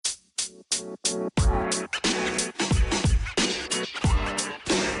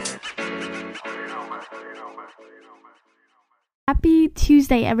Happy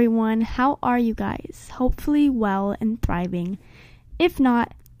Tuesday, everyone. How are you guys? Hopefully well and thriving. If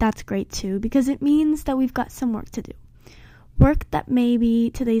not, that's great too, because it means that we've got some work to do. Work that maybe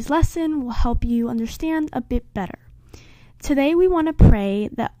today's lesson will help you understand a bit better. Today we want to pray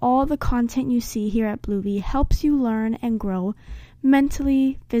that all the content you see here at Bluevy helps you learn and grow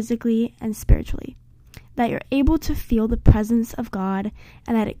mentally, physically, and spiritually. That you're able to feel the presence of God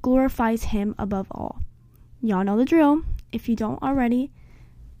and that it glorifies Him above all. Y'all know the drill. If you don't already,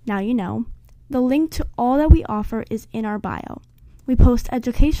 now you know. The link to all that we offer is in our bio. We post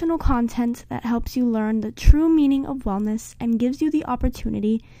educational content that helps you learn the true meaning of wellness and gives you the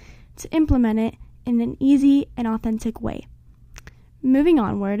opportunity to implement it in an easy and authentic way. Moving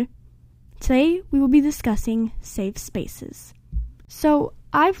onward, today we will be discussing safe spaces. So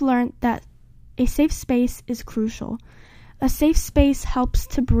I've learned that a safe space is crucial. A safe space helps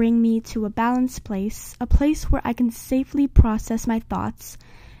to bring me to a balanced place, a place where I can safely process my thoughts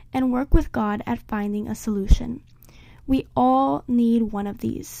and work with God at finding a solution. We all need one of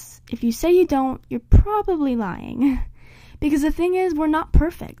these. If you say you don't, you're probably lying. Because the thing is, we're not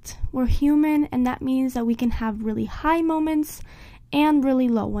perfect. We're human, and that means that we can have really high moments and really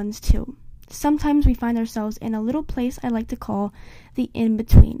low ones too. Sometimes we find ourselves in a little place I like to call the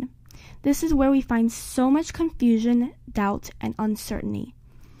in-between. This is where we find so much confusion, doubt, and uncertainty.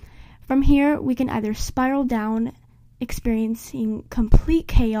 From here, we can either spiral down, experiencing complete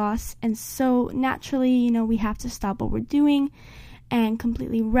chaos, and so naturally, we have to stop what we're doing and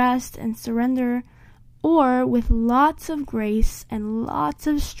completely rest and surrender, or with lots of grace and lots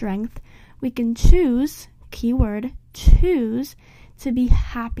of strength, we can choose, keyword, choose, to be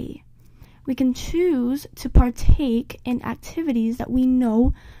happy. We can choose to partake in activities that we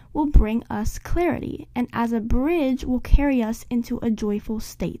know will bring us clarity, and as a bridge will carry us into a joyful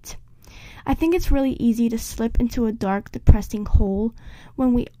state. I think it's really easy to slip into a dark, depressing hole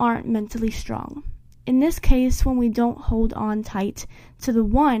when we aren't mentally strong. In this case, when we don't hold on tight to the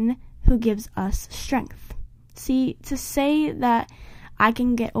one who gives us strength. See, to say that I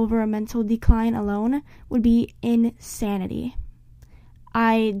can get over a mental decline alone would be insanity.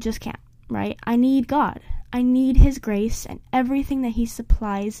 I just can't, right? I need God. I need His grace and everything that He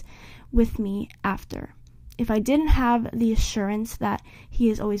supplies with me after. If I didn't have the assurance that He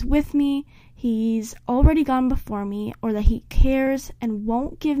is always with me, He's already gone before me, or that He cares and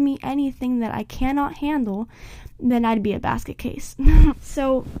won't give me anything that I cannot handle, then I'd be a basket case.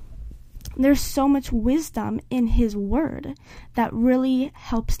 So there's so much wisdom in His word that really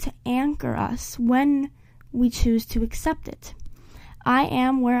helps to anchor us when we choose to accept it. I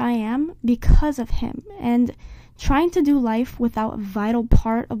am where I am because of Him, and trying to do life without a vital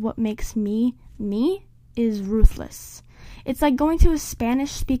part of what makes me, me, is ruthless. It's like going to a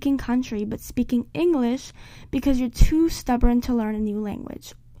Spanish-speaking country but speaking English because you're too stubborn to learn a new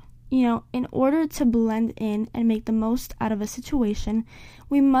language. In order to blend in and make the most out of a situation,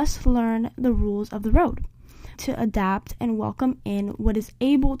 we must learn the rules of the road, to adapt and welcome in what is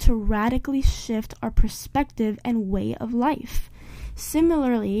able to radically shift our perspective and way of life.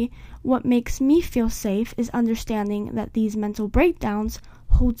 Similarly, what makes me feel safe is understanding that these mental breakdowns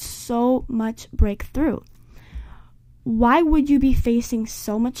hold so much breakthrough. Why would you be facing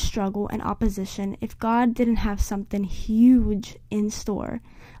so much struggle and opposition if God didn't have something huge in store?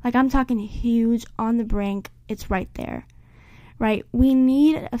 Like, I'm talking huge, on the brink, it's right there, right? We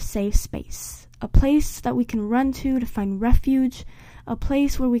need a safe space, a place that we can run to find refuge, a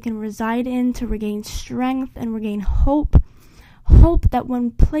place where we can reside in to regain strength and regain hope that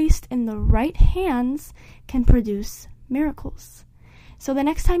when placed in the right hands can produce miracles. So the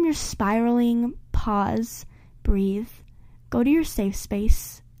next time you're spiraling, pause, breathe, go to your safe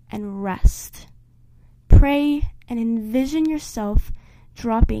space and rest. Pray and envision yourself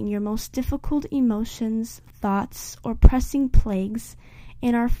dropping your most difficult emotions, thoughts, or pressing plagues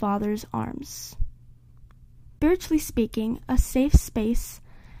in our Father's arms. Spiritually speaking, a safe space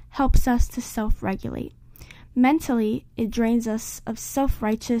helps us to self-regulate. Mentally, it drains us of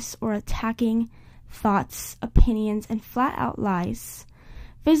self-righteous or attacking thoughts, opinions, and flat-out lies.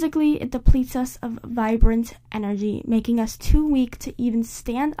 Physically, it depletes us of vibrant energy, making us too weak to even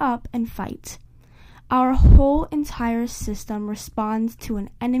stand up and fight. Our whole entire system responds to an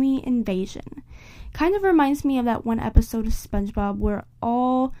enemy invasion. Kind of reminds me of that one episode of SpongeBob where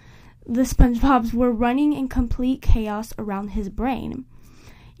all the SpongeBobs were running in complete chaos around his brain.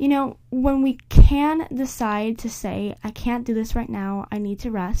 When we can decide to say, I can't do this right now, I need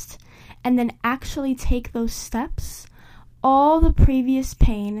to rest, and then actually take those steps, all the previous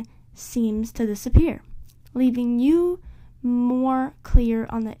pain seems to disappear, leaving you more clear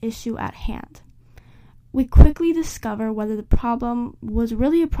on the issue at hand. We quickly discover whether the problem was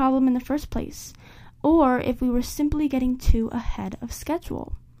really a problem in the first place, or if we were simply getting too ahead of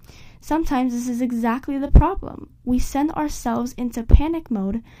schedule. Sometimes this is exactly the problem. We send ourselves into panic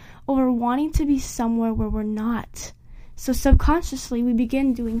mode over wanting to be somewhere where we're not. So subconsciously, we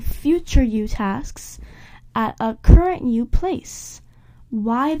begin doing future you tasks at a current you place.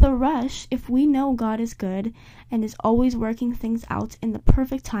 Why the rush if we know God is good and is always working things out in the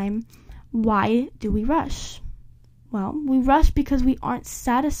perfect time? Why do we rush? Well, we rush because we aren't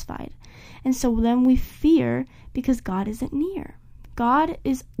satisfied. And so then we fear because God isn't near. God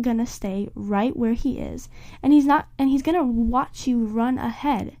is going to stay right where he is, and he's going to watch you run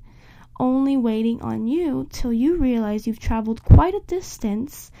ahead, only waiting on you till you realize you've traveled quite a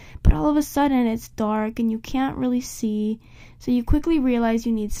distance, but all of a sudden it's dark and you can't really see, so you quickly realize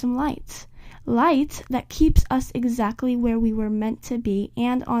you need some light. Light that keeps us exactly where we were meant to be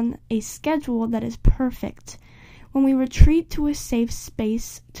and on a schedule that is perfect. When we retreat to a safe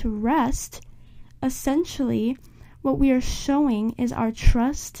space to rest, essentially, what we are showing is our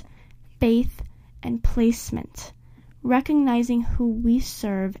trust, faith, and placement, recognizing who we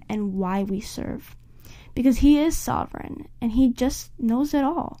serve and why we serve, because he is sovereign and he just knows it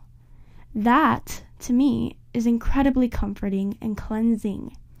all. That, to me, is incredibly comforting and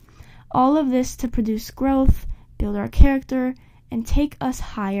cleansing. All of this to produce growth, build our character, and take us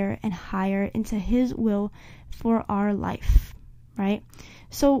higher and higher into his will for our life, right?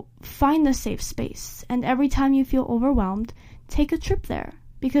 So find the safe space, and every time you feel overwhelmed, take a trip there.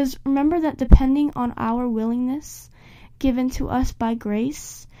 Because remember that depending on our willingness given to us by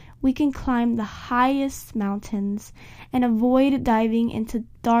grace, we can climb the highest mountains and avoid diving into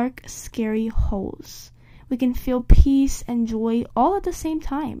dark, scary holes. We can feel peace and joy all at the same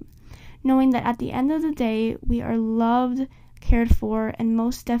time, knowing that at the end of the day, we are loved, cared for, and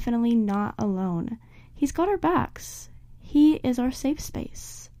most definitely not alone. He's got our backs. He is our safe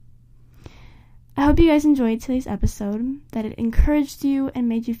space. I hope you guys enjoyed today's episode, that it encouraged you and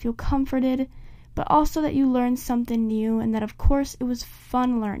made you feel comforted, but also that you learned something new and that, of course, it was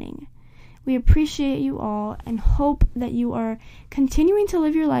fun learning. We appreciate you all and hope that you are continuing to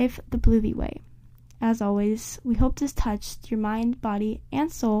live your life the Blue V way. As always, we hope this touched your mind, body,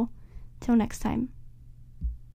 and soul. Till next time.